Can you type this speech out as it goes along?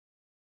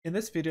In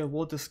this video,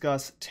 we'll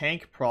discuss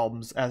tank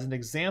problems as an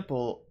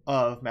example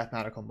of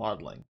mathematical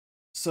modeling.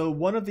 So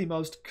one of the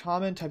most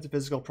common types of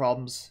physical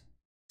problems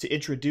to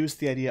introduce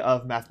the idea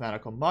of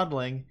mathematical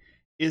modeling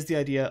is the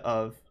idea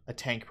of a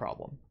tank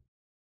problem.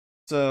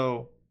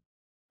 So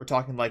we're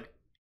talking like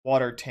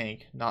water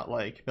tank, not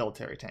like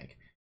military tank.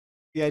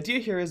 The idea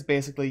here is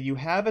basically you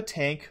have a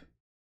tank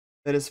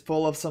that is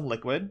full of some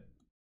liquid,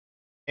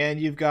 and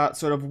you've got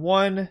sort of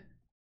one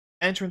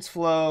entrance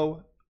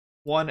flow,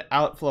 one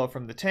outflow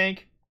from the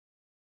tank,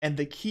 and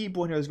the key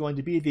point here is going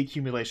to be the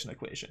accumulation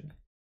equation.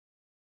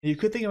 And you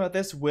could think about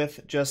this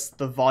with just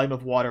the volume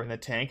of water in the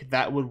tank.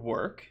 That would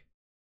work.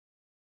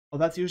 Well,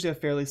 that's usually a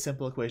fairly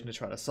simple equation to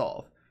try to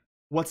solve.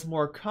 What's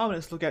more common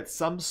is to look at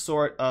some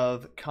sort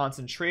of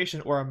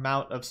concentration or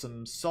amount of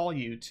some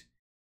solute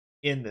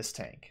in this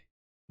tank.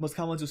 Most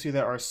common ones you'll see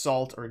there are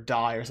salt or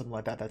dye or something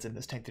like that that's in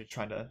this tank that you're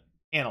trying to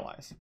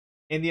analyze.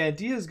 And the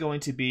idea is going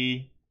to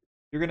be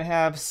you're going to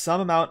have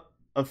some amount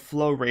of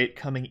flow rate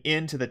coming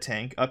into the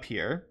tank up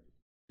here.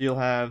 You'll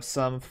have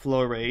some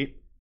flow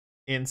rate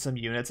in some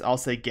units. I'll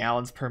say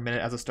gallons per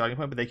minute as a starting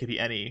point, but they could be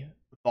any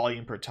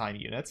volume per time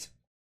units.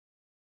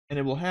 And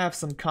it will have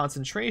some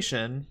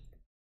concentration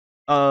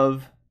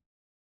of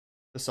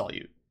the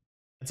solute.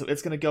 And so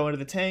it's going to go into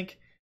the tank,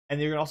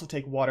 and you're going to also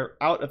take water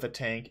out of the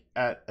tank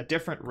at a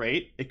different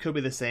rate. It could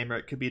be the same or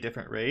it could be a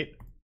different rate,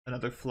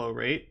 another flow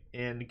rate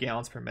in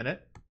gallons per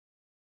minute.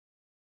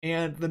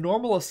 And the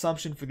normal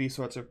assumption for these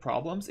sorts of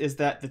problems is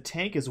that the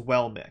tank is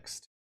well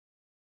mixed.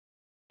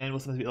 And will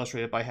sometimes be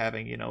illustrated by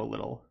having, a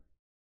little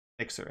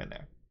mixer in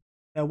there.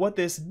 Now, what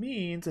this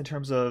means in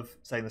terms of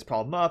setting this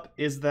problem up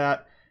is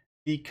that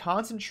the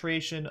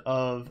concentration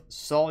of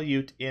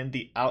solute in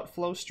the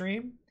outflow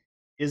stream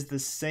is the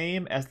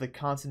same as the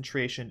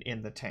concentration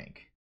in the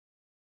tank.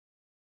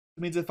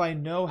 It means if I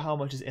know how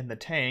much is in the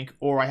tank,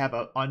 or I have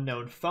an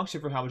unknown function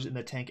for how much is in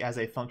the tank as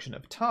a function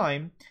of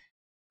time,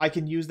 I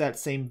can use that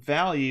same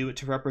value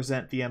to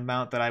represent the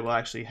amount that I will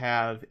actually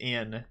have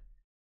in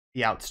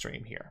the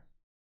outstream here.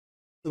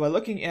 So by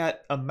looking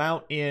at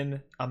amount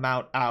in,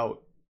 amount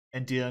out,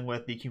 and dealing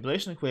with the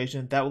accumulation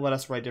equation, that will let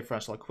us write a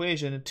differential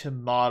equation to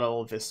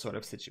model this sort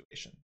of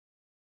situation.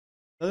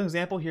 As an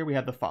example, here we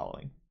have the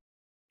following.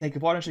 Tank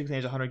of water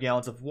contains 100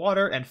 gallons of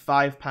water and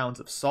 5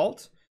 pounds of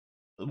salt.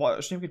 The water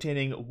stream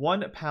containing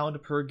 1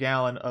 pound per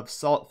gallon of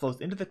salt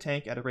flows into the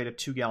tank at a rate of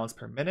 2 gallons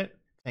per minute.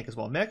 Tank is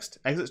well mixed.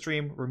 Exit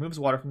stream removes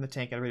water from the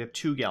tank at a rate of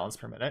 2 gallons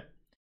per minute.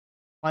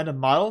 Find a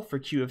model for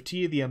Q of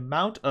t, the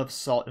amount of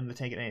salt in the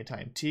tank at any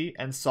time t,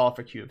 and solve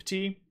for Q of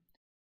t.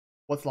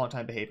 What's long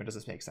time behavior? Does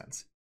this make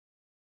sense?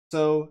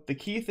 So the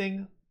key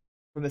thing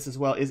from this as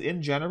well is,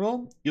 in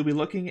general, you'll be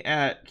looking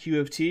at Q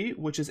of t,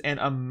 which is an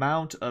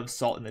amount of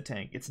salt in the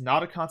tank. It's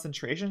not a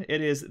concentration.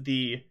 It is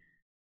the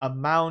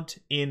amount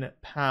in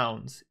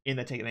pounds in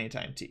the tank at any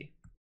time t.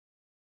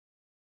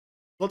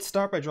 Let's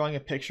start by drawing a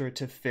picture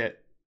to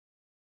fit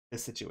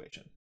this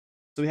situation.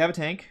 So we have a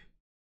tank.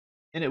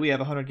 In it, we have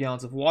 100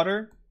 gallons of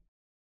water,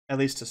 at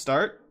least to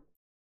start.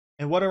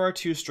 And what are our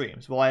two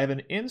streams? Well, I have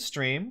an in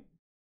stream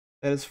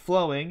that is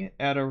flowing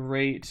at a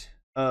rate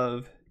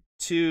of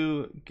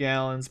 2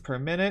 gallons per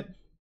minute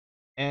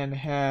and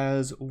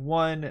has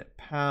 1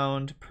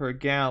 pound per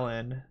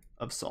gallon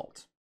of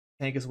salt.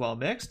 Tank is well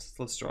mixed,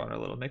 so let's draw on our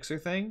little mixer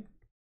thing.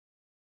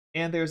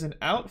 And there's an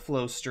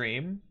outflow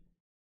stream,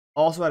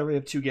 also at a rate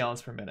of 2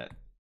 gallons per minute.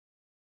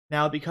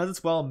 Now, because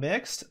it's well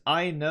mixed,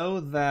 I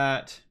know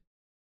that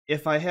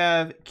if I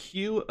have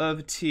Q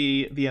of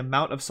t, the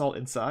amount of salt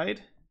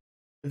inside,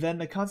 then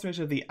the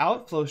concentration of the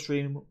outflow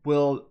stream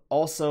will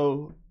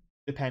also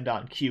depend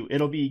on Q.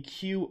 It'll be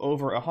Q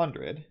over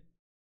 100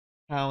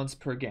 pounds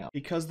per gallon.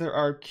 Because there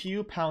are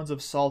Q pounds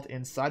of salt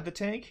inside the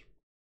tank,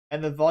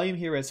 and the volume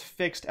here is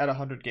fixed at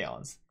 100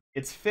 gallons.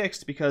 It's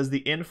fixed because the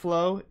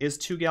inflow is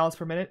 2 gallons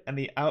per minute, and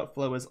the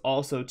outflow is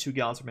also 2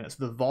 gallons per minute,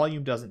 so the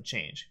volume doesn't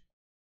change.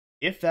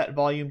 If that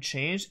volume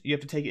changed, you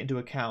have to take it into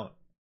account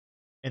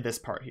in this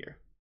part here.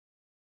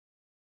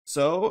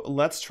 So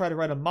let's try to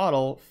write a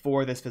model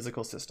for this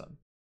physical system.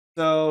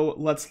 So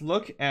let's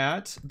look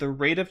at the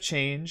rate of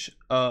change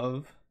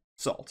of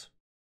salt.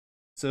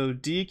 So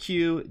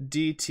dq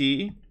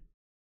dt,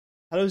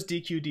 how does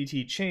dq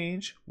dt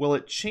change? Well,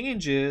 it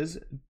changes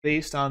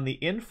based on the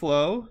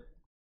inflow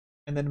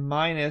and then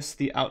minus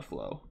the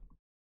outflow.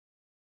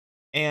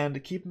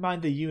 And keep in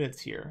mind the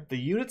units here. The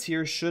units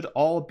here should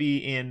all be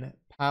in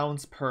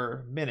pounds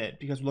per minute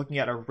because we're looking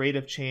at a rate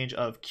of change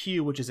of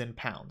Q, which is in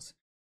pounds.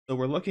 So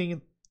we're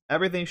looking,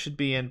 everything should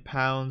be in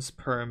pounds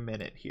per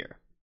minute here.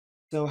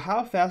 So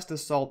how fast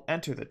does salt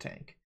enter the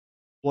tank?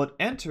 Well, it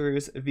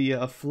enters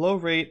via a flow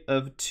rate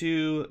of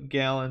 2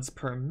 gallons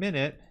per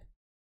minute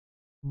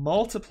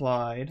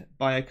multiplied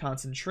by a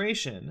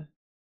concentration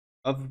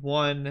of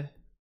 1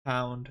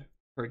 pound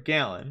per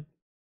gallon,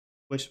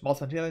 which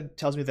multiplied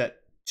tells me that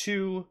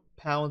 2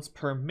 pounds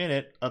per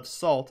minute of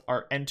salt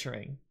are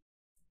entering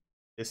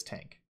this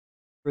tank.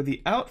 For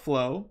the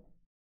outflow,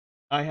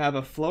 I have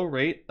a flow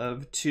rate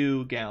of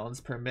 2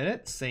 gallons per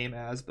minute, same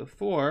as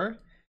before,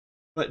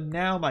 but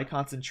now my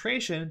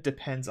concentration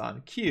depends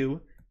on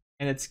Q,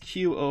 and it's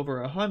Q over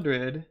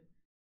 100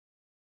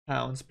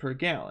 pounds per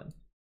gallon.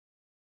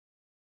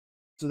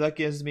 So that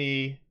gives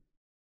me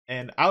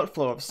an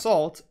outflow of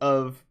salt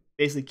of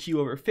basically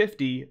Q over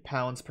 50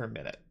 pounds per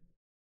minute.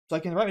 So I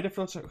can write my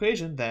differential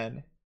equation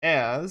then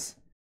as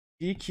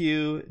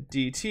dq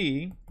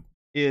dt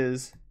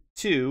is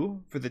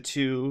 2 for the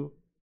 2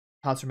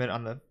 pounds per minute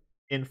on the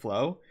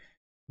inflow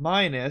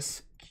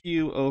minus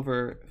Q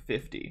over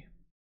 50.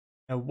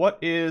 Now what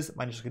is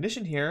my initial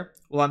condition here?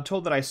 Well, I'm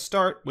told that I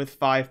start with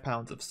 5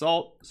 pounds of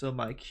salt, so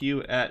my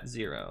Q at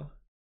 0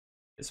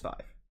 is 5.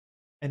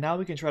 And now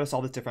we can try to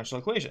solve this differential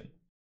equation.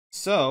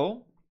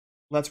 So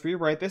let's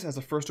rewrite this as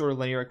a first order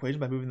linear equation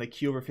by moving the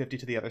Q over 50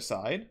 to the other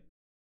side.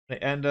 I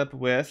end up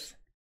with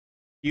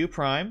Q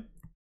prime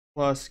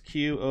plus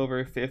Q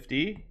over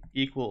 50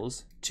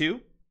 equals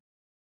 2.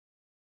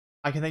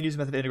 I can then use the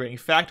method of integrating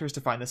factors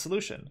to find the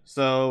solution.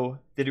 So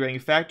the integrating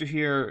factor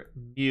here,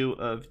 mu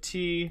of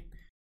t,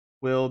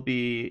 will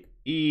be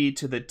e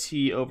to the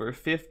t over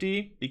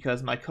 50,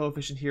 because my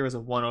coefficient here is a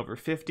 1 over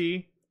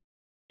 50.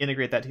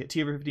 Integrate that to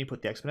t over 50 and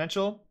put the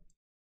exponential.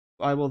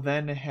 I will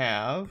then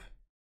have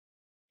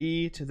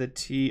e to the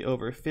t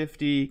over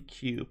 50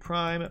 q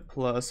prime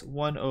plus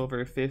 1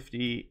 over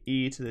 50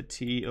 e to the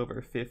t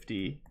over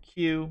 50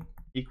 q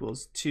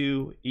equals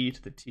 2 e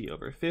to the t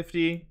over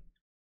 50.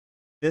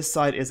 This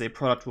side is a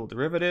product rule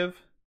derivative.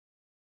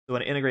 So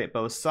when I integrate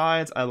both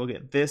sides, I will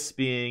get this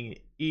being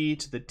e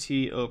to the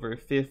t over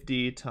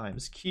 50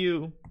 times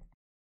q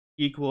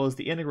equals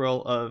the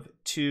integral of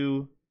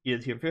 2 e to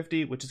the t over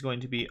 50, which is going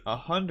to be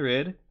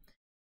 100.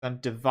 I'm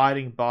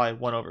dividing by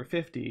 1 over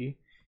 50,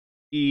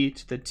 e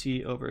to the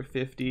t over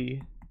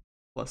 50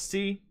 plus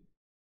c,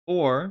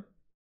 or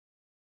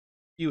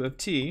q of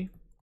t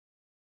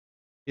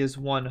is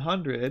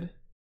 100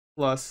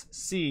 plus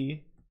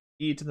c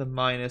e to the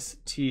minus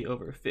t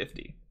over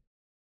 50.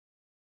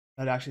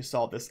 I'd actually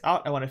solve this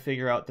out. I want to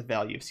figure out the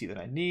value of c that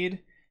I need,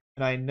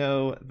 and I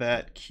know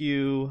that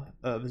q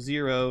of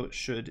 0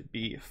 should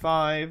be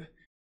 5,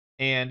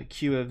 and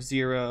q of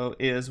 0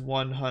 is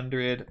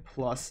 100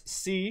 plus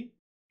c,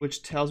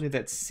 which tells me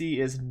that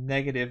c is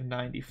negative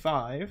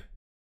 95.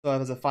 So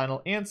as a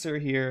final answer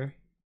here,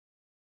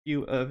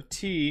 q of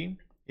t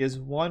is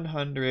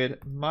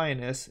 100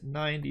 minus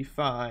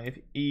 95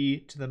 e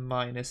to the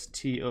minus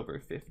t over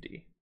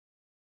 50.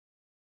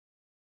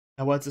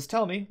 Now what does this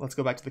tell me? Let's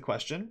go back to the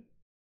question.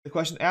 The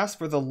question asks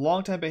for the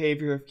long time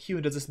behavior of q,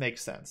 and does this make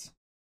sense?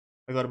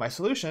 If I go to my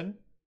solution,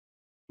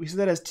 we see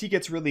that as t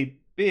gets really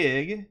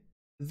big,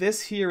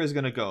 this here is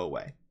going to go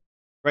away.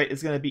 Right,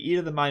 it's going to be e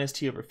to the minus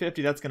t over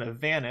 50. That's going to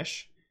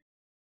vanish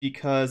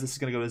because this is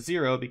going to go to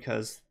 0,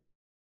 because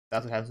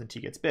that's what happens when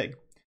t gets big.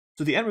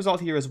 So the end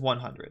result here is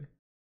 100.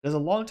 Does a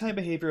long time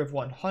behavior of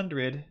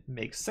 100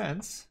 make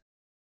sense?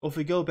 Well, if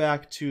we go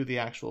back to the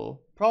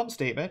actual problem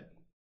statement,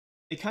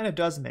 it kind of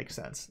does make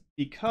sense,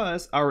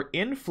 because our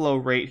inflow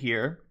rate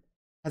here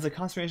has a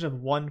concentration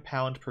of 1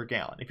 pound per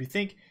gallon. If you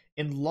think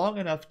in long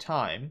enough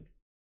time,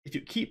 if you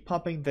keep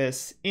pumping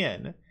this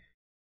in,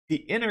 the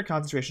inner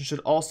concentration should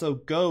also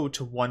go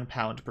to 1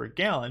 pound per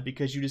gallon,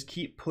 because you just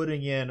keep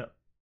putting in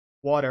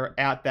water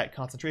at that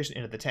concentration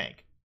into the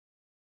tank.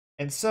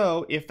 And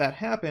so if that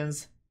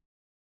happens,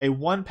 a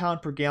 1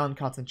 pound per gallon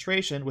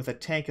concentration with a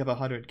tank of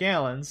 100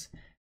 gallons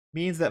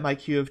means that my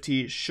Q of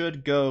t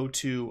should go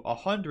to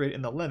 100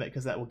 in the limit,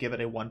 because that will give it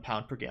a 1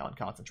 pound per gallon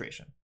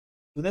concentration.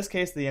 So in this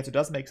case, the answer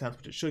does make sense,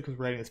 which it should, because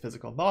we're writing this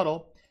physical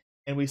model,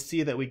 and we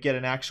see that we get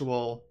an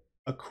actual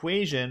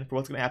equation for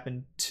what's going to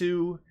happen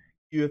to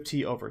Q of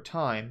t over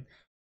time.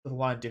 So if I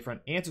wanted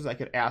different answers, I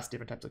could ask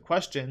different types of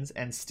questions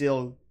and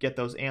still get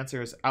those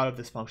answers out of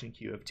this function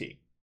Q of t.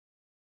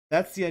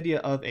 That's the idea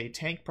of a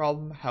tank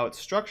problem, how it's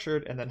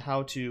structured, and then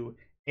how to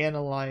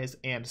analyze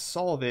and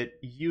solve it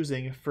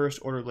using first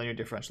order linear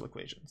differential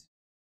equations.